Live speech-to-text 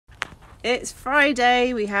It's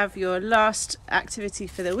Friday, we have your last activity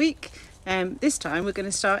for the week. This time we're going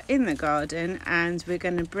to start in the garden and we're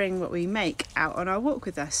going to bring what we make out on our walk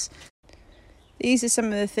with us. These are some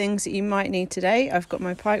of the things that you might need today. I've got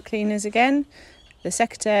my pipe cleaners again, the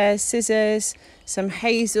secateurs, scissors, some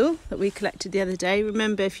hazel that we collected the other day.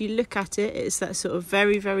 Remember, if you look at it, it's that sort of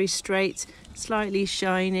very, very straight, slightly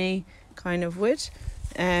shiny kind of wood.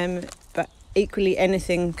 But equally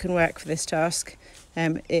anything can work for this task.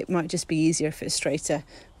 It might just be easier if it's straighter.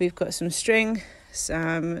 We've got some string,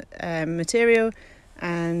 some material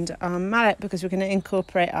and our mallet because we're going to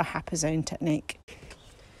incorporate our Happazone technique.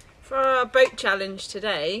 For our boat challenge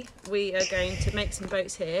today, we are going to make some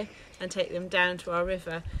boats here and take them down to our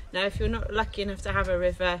river. Now, if you're not lucky enough to have a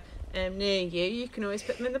river near you, you can always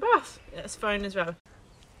put them in the bath. That's fine as well.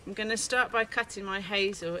 I'm going to start by cutting my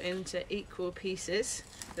hazel into equal pieces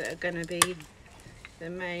that are going to be the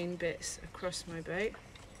main bits across my boat,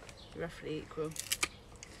 roughly equal.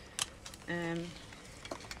 There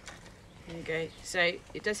you go. So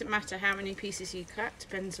it doesn't matter how many pieces you cut,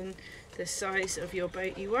 depends on the size of your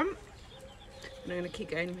boat you want. And I'm going to keep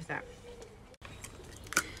going with that.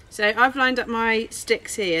 So I've lined up my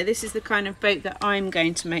sticks here. This is the kind of boat that I'm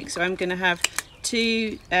going to make. So I'm going to have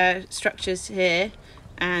two structures here,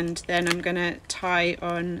 and then I'm going to tie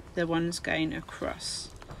on the ones going across.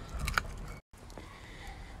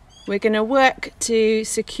 We're going to work to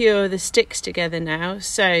secure the sticks together now.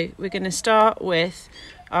 So we're going to start with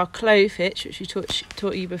our clove hitch, which we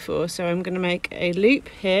taught you before. So I'm going to make a loop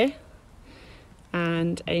here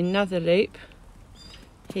and another loop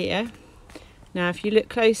here. Now if you look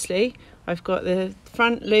closely, I've got the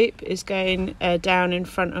front loop is going down in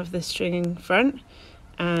front of the string in front,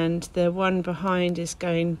 and the one behind is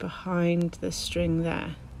going behind the string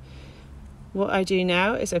there. What I do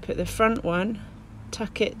now is I put the front one,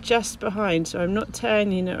 tuck it just behind, so I'm not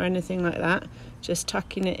turning it or anything like that, just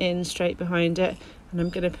tucking it in straight behind it, and I'm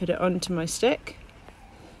going to put it onto my stick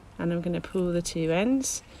and I'm going to pull the two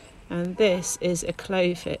ends, and this is a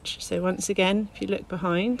clove hitch. So once again, if you look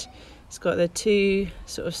behind, it's got the two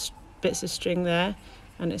sort of bits of string there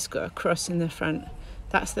and it's got a cross in the front.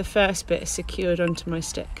 That's the first bit secured onto my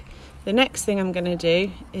stick. The next thing I'm going to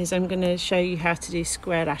do is I'm going to show you how to do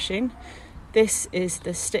square lashing. This is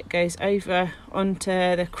the stick goes over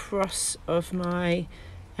onto the cross of my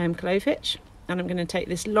clove hitch, and I'm going to take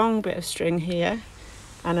this long bit of string here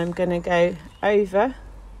and I'm going to go over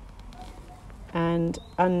and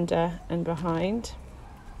under and behind,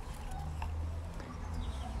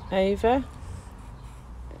 over,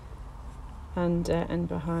 under and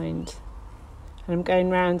behind, and I'm going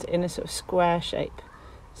round in a sort of square shape.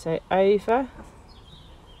 So over,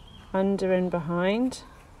 under and behind,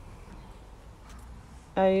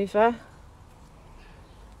 over,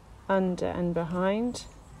 under and behind,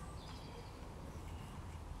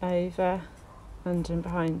 over, under and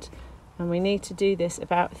behind. And we need to do this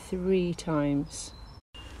about 3 times.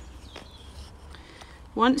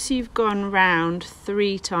 Once you've gone round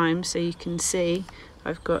 3 times, so you can see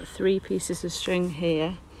I've got 3 pieces of string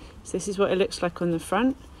here. So this is what it looks like on the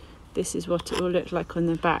front. This is what it will look like on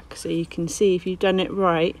the back. So you can see if you've done it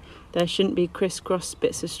right, there shouldn't be crisscross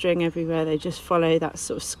bits of string everywhere. They just follow that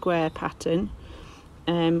sort of square pattern.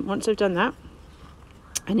 Once I've done that,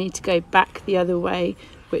 I need to go back the other way,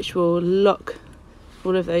 which will lock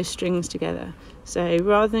all of those strings together. So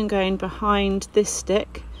rather than going behind this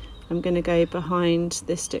stick, I'm going to go behind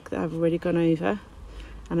this stick that I've already gone over,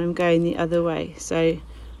 and I'm going the other way. So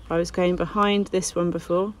I was going behind this one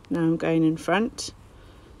before, now I'm going in front.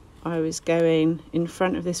 I was going in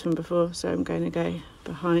front of this one before, so I'm going to go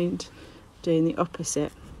behind, doing the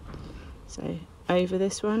opposite. So over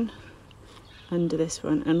this one, under this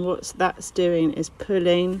one, and what that's doing is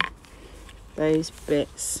pulling those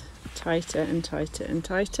bits tighter and tighter and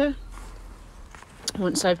tighter.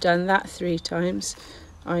 Once I've done that 3 times,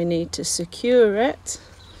 I need to secure it.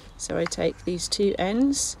 So I take these 2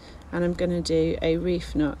 ends and I'm going to do a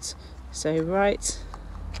reef knot. So right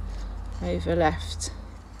over left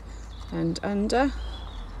and under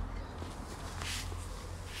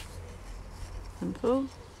and pull,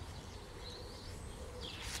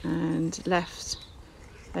 and left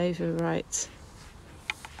over right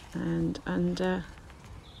and under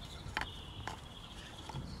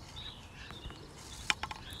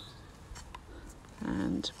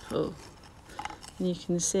and pull. And you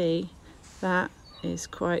can see that is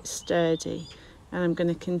quite sturdy, and I'm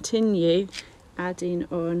going to continue adding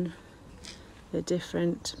on the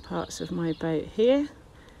different parts of my boat here,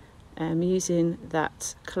 using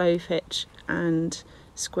that clove hitch and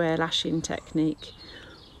square lashing technique.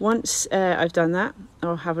 Once I've done that,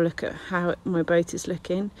 I'll have a look at how my boat is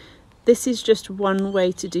looking. This is just one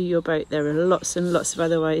way to do your boat. There are lots and lots of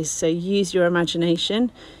other ways, so use your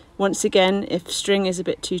imagination. Once again, if string is a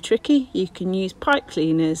bit too tricky, you can use pipe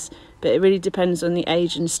cleaners, but it really depends on the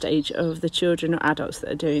age and stage of the children or adults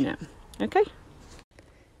that are doing it. Okay?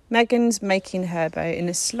 Megan's making her boat in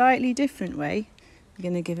a slightly different way. I'm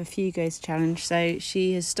going to give a few goes a challenge. So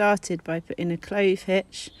she has started by putting a clove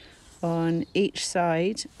hitch on each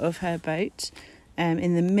side of her boat,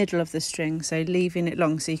 in the middle of the string, so leaving it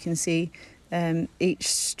long, so you can see each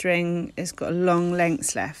string has got a long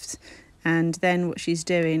length left. And then what she's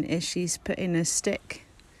doing is she's putting a stick,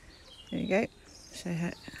 there you go, show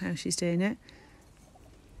her how she's doing it.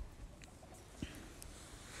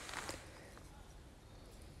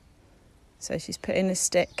 So she's putting a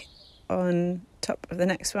stick on top of the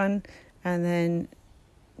next one, and then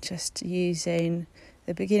just using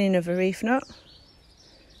the beginning of a reef knot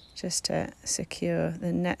just to secure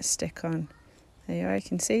the net stick on. There you are, you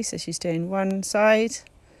can see. So she's doing one side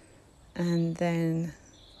and then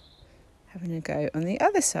having a go on the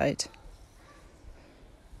other side.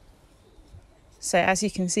 So as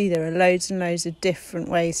you can see, there are loads and loads of different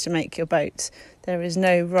ways to make your boat. There is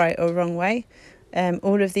no right or wrong way.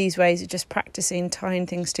 All of these ways are just practicing tying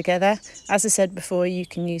things together. As I said before, you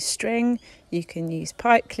can use string, you can use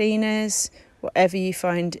pipe cleaners, whatever you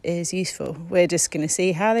find is useful. We're just going to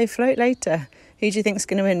see how they float later. Who do you think's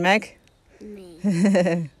going to win, Meg?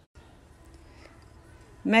 Me.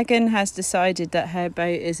 Megan has decided that her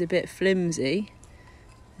boat is a bit flimsy.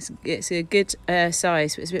 It's a good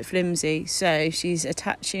size, but it's a bit flimsy. So she's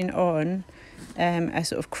attaching on a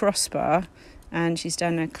sort of crossbar, and she's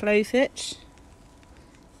done a clove hitch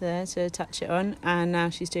there to attach it on, and now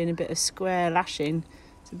she's doing a bit of square lashing.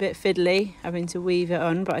 It's a bit fiddly having to weave it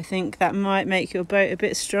on, but I think that might make your boat a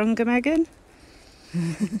bit stronger, Megan.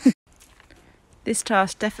 This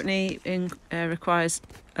task definitely requires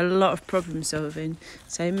a lot of problem solving.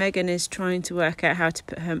 So Megan is trying to work out how to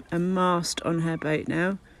put a mast on her boat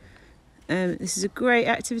now. This is a great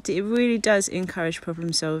activity. It really does encourage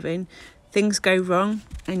problem solving. Things go wrong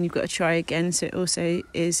and you've got to try again. So it also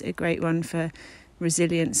is a great one for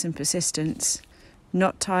resilience and persistence.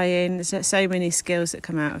 Knot tying, there's so many skills that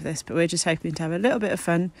come out of this, but we're just hoping to have a little bit of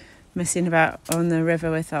fun messing about on the river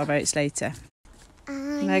with our boats later.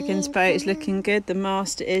 Megan's boat is looking good. The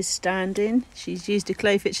mast is standing. She's used a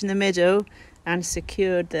clove hitch in the middle and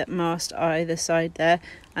secured that mast either side there.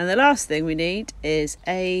 And the last thing we need is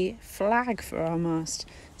a flag for our mast.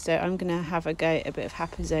 So I'm going to have a go at a bit of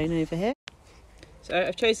Happy Zone over here. So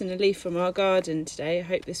I've chosen a leaf from our garden today. I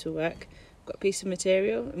hope this will work. I've got a piece of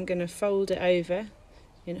material. I'm going to fold it over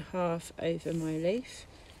in half over my leaf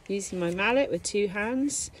using my mallet with two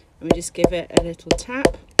hands, and we just give it a little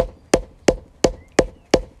tap.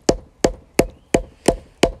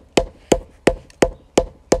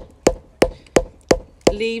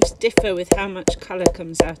 Leaves differ with how much colour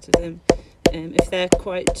comes out of them. If they're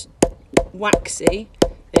quite waxy,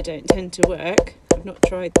 they don't tend to work. I've not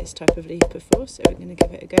tried this type of leaf before, so we're going to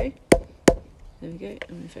give it a go. There we go,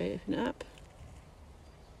 and if I open it up,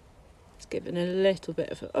 it's given a little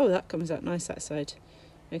bit of oh, that comes out nice that side.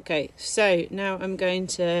 Okay, so now I'm going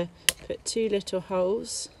to put two little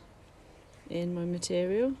holes in my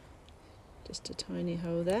material, just a tiny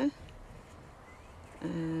hole there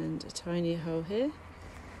and a tiny hole here,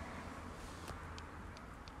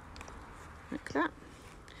 like that.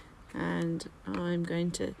 And I'm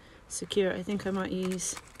going to secure it. I think I might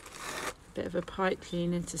use a bit of a pipe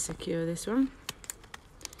cleaner to secure this one.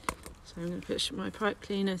 So I'm going to push my pipe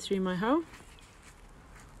cleaner through my hole,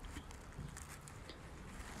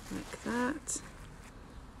 like that,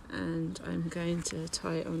 and I'm going to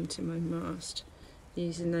tie it onto my mast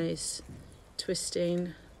using those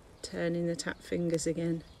twisting, turning the tap fingers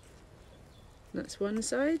again. That's one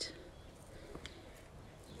side.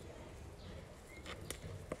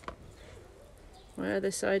 My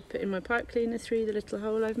other side, putting my pipe cleaner through the little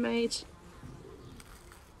hole I've made,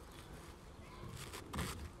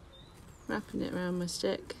 wrapping it around my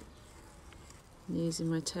stick and using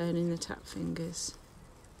my turning the tap fingers,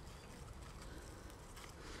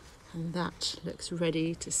 and that looks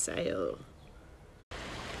ready to sail.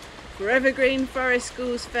 For Evergreen Forest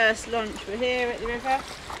School's first launch, we're here at the river.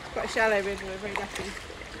 It's quite a shallow river, we're very lucky,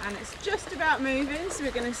 and it's just about moving, so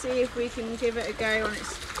we're going to see if we can give it a go on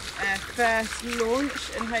its first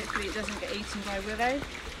launch, and hopefully it doesn't get eaten by willow.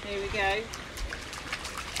 Here we go.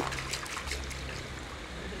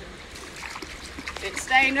 It's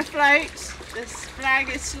staying afloat. This flag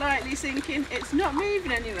is slightly sinking. It's not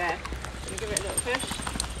moving anywhere. I'll give it a little push.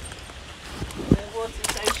 The water's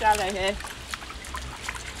so shallow here.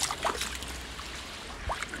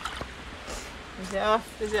 Is it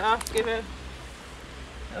off? Is it off? Give it.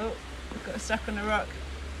 Oh, we've got stuck on a rock.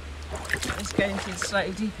 Let's go into the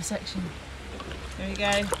slightly deeper section. Here we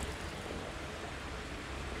go.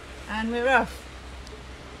 And we're off.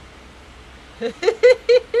 I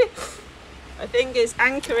think it's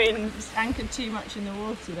anchored too much in the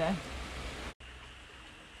water there.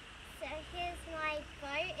 So here's my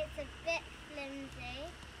boat. It's a bit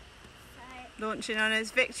flimsy. Launching on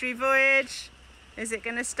its victory voyage. Is it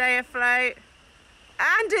going to stay afloat?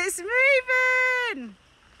 And it's moving!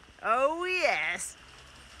 Oh yes!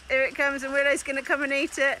 Here it comes, and Willow's going to come and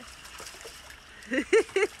eat it. It's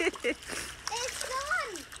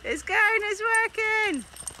gone! It's going, it's working!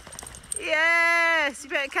 Yes! You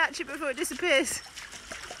better catch it before it disappears.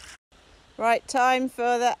 Right, time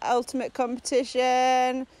for the ultimate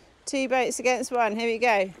competition. 2 boats against 1. Here we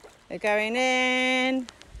go. They're going in.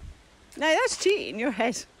 No, that's cheating, your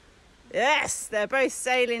head. Yes, they're both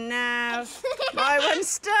sailing now. My one's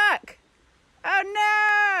stuck. Oh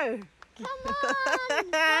no! Come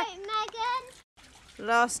on, boat Megan!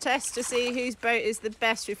 Last test to see whose boat is the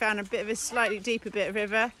best. We found a bit of a slightly deeper bit of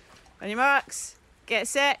river. On your marks, get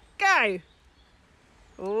set, go!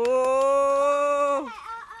 Oh! Okay,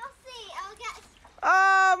 I'll see. I'll get.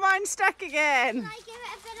 Oh, mine's stuck again. Can I give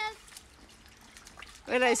it a bit of?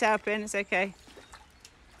 Willow's helping, it's okay.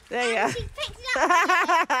 There you And are. she's picked it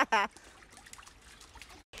up.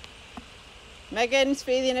 Megan's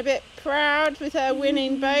feeling a bit proud with her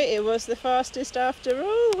winning boat. It was the fastest after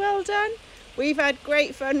all. Well done. We've had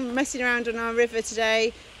great fun messing around on our river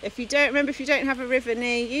today. If you don't have a river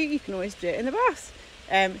near you, you can always do it in the bath.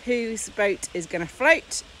 Whose boat is going to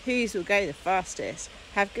float? Whose will go the fastest?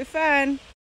 Have good fun.